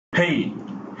Hey,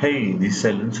 hey, this is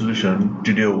Silent Solution.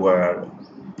 Today we'll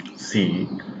see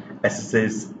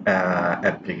SSH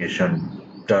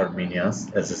application, Termius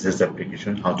SSH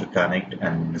application, how to connect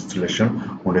and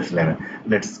installation Windows 11.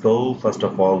 Let's go. First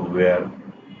of all, we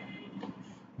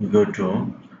go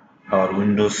to our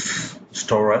Windows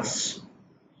storage.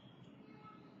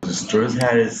 The storage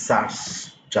here is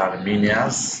search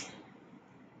Terminus.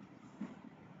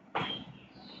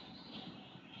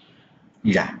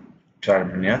 Yeah,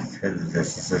 Terminus has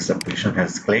this application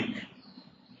has click.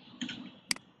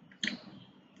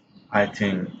 I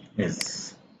think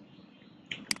is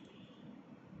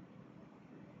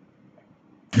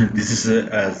this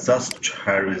is just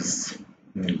here is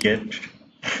get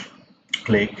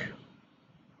click.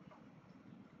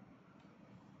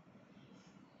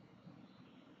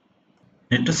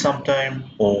 Need to sometime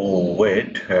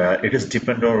wait. It is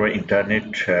depend on our internet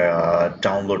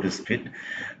download speed.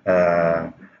 Uh,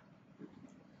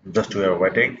 just we are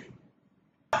waiting.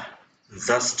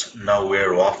 Just now we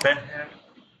are open.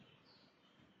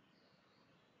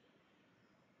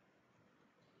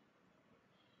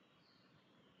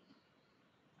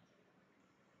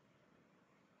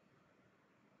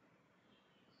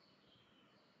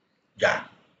 Yeah,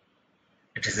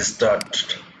 it is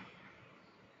started.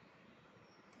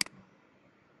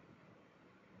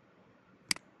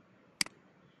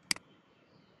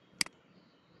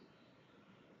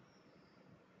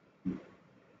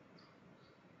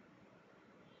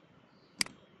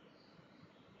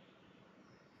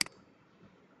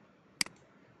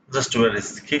 Just we are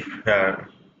skip here.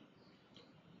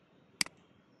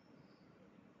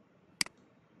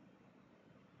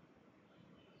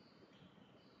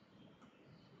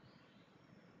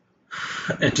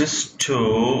 It is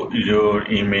to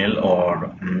your email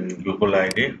or Google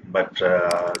ID, but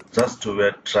just to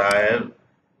a trial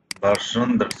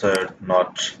version that's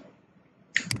not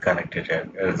connected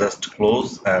here. Just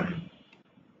close and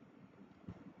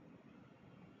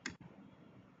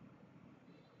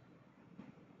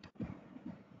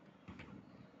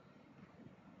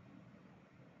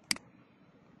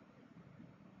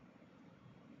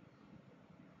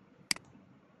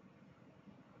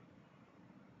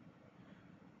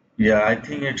yeah, I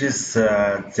think it is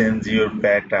change your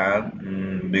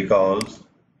pattern because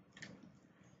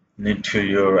need to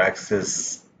your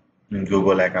access in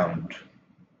Google account.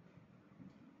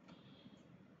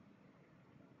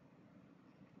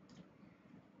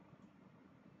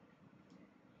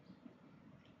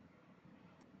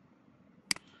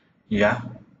 Yeah,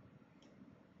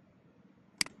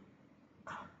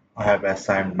 I have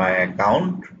assigned my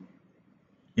account.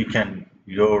 You can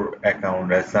your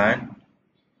account assign.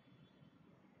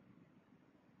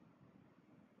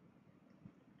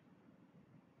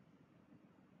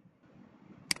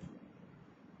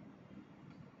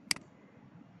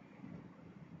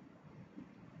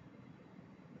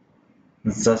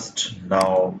 Just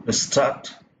now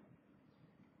start.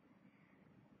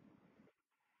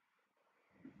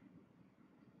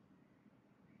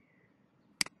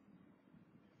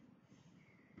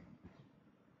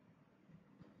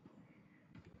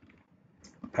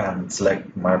 And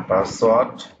select my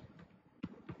password.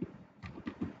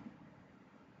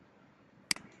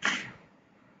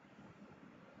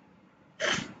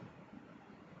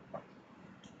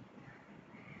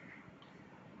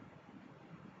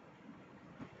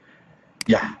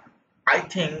 Yeah, I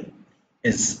think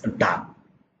it's done.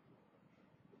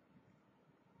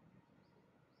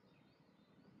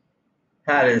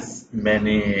 Here is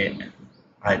many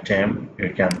item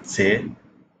you can see.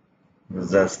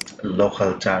 Just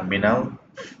local terminal,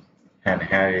 and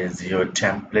here is your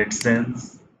template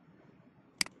sense.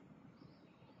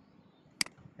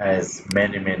 Has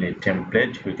many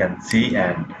template you can see,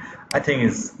 and I think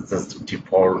it's just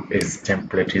default is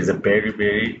template is a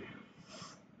very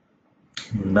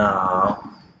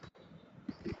now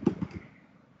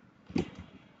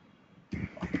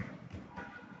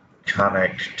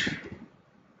connect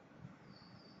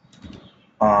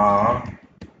on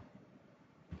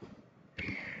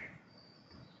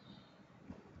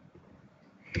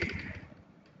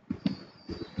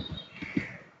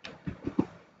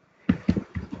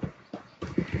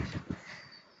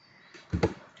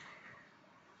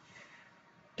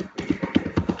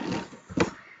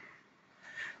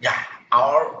yeah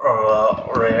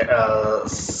our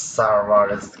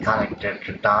server is connected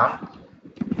to done.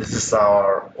 This is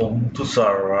our ubuntu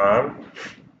server.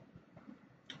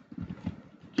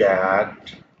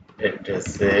 Get it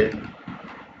is a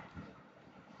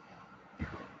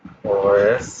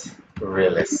OS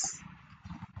release.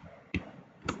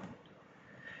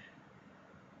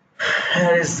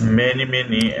 There is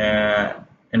many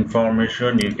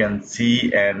information you can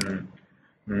see and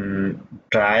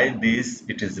try this.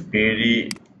 It is very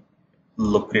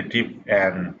lucrative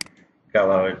and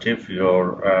collaborative.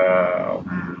 Your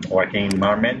working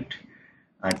environment,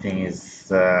 I think,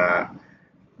 is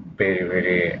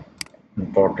very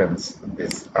important.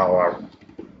 This our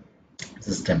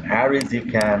system. Here is you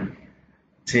can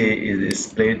see is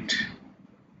split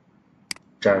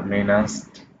terminus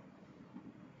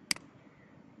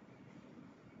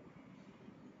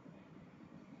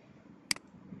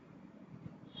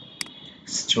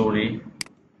story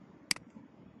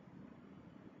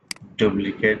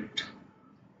duplicate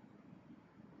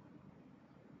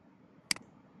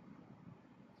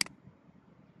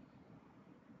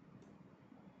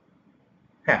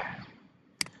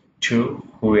two.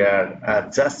 We are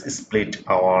just split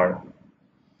our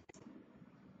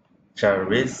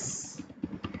service.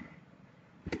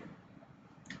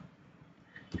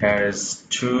 Here is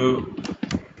two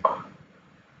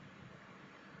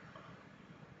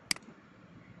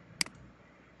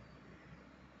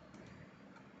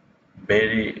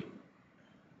very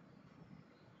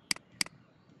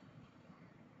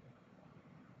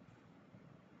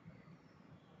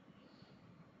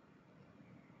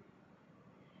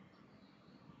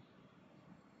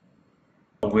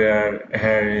where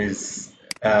here is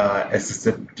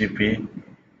SFTP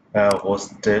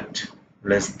hosted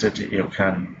listed. You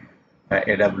can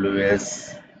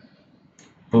AWS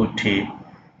Booty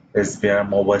SPR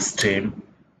mobile stream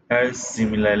has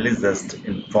similarly just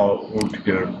informed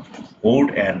your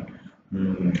code and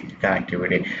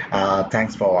connectivity.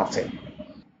 Thanks for watching.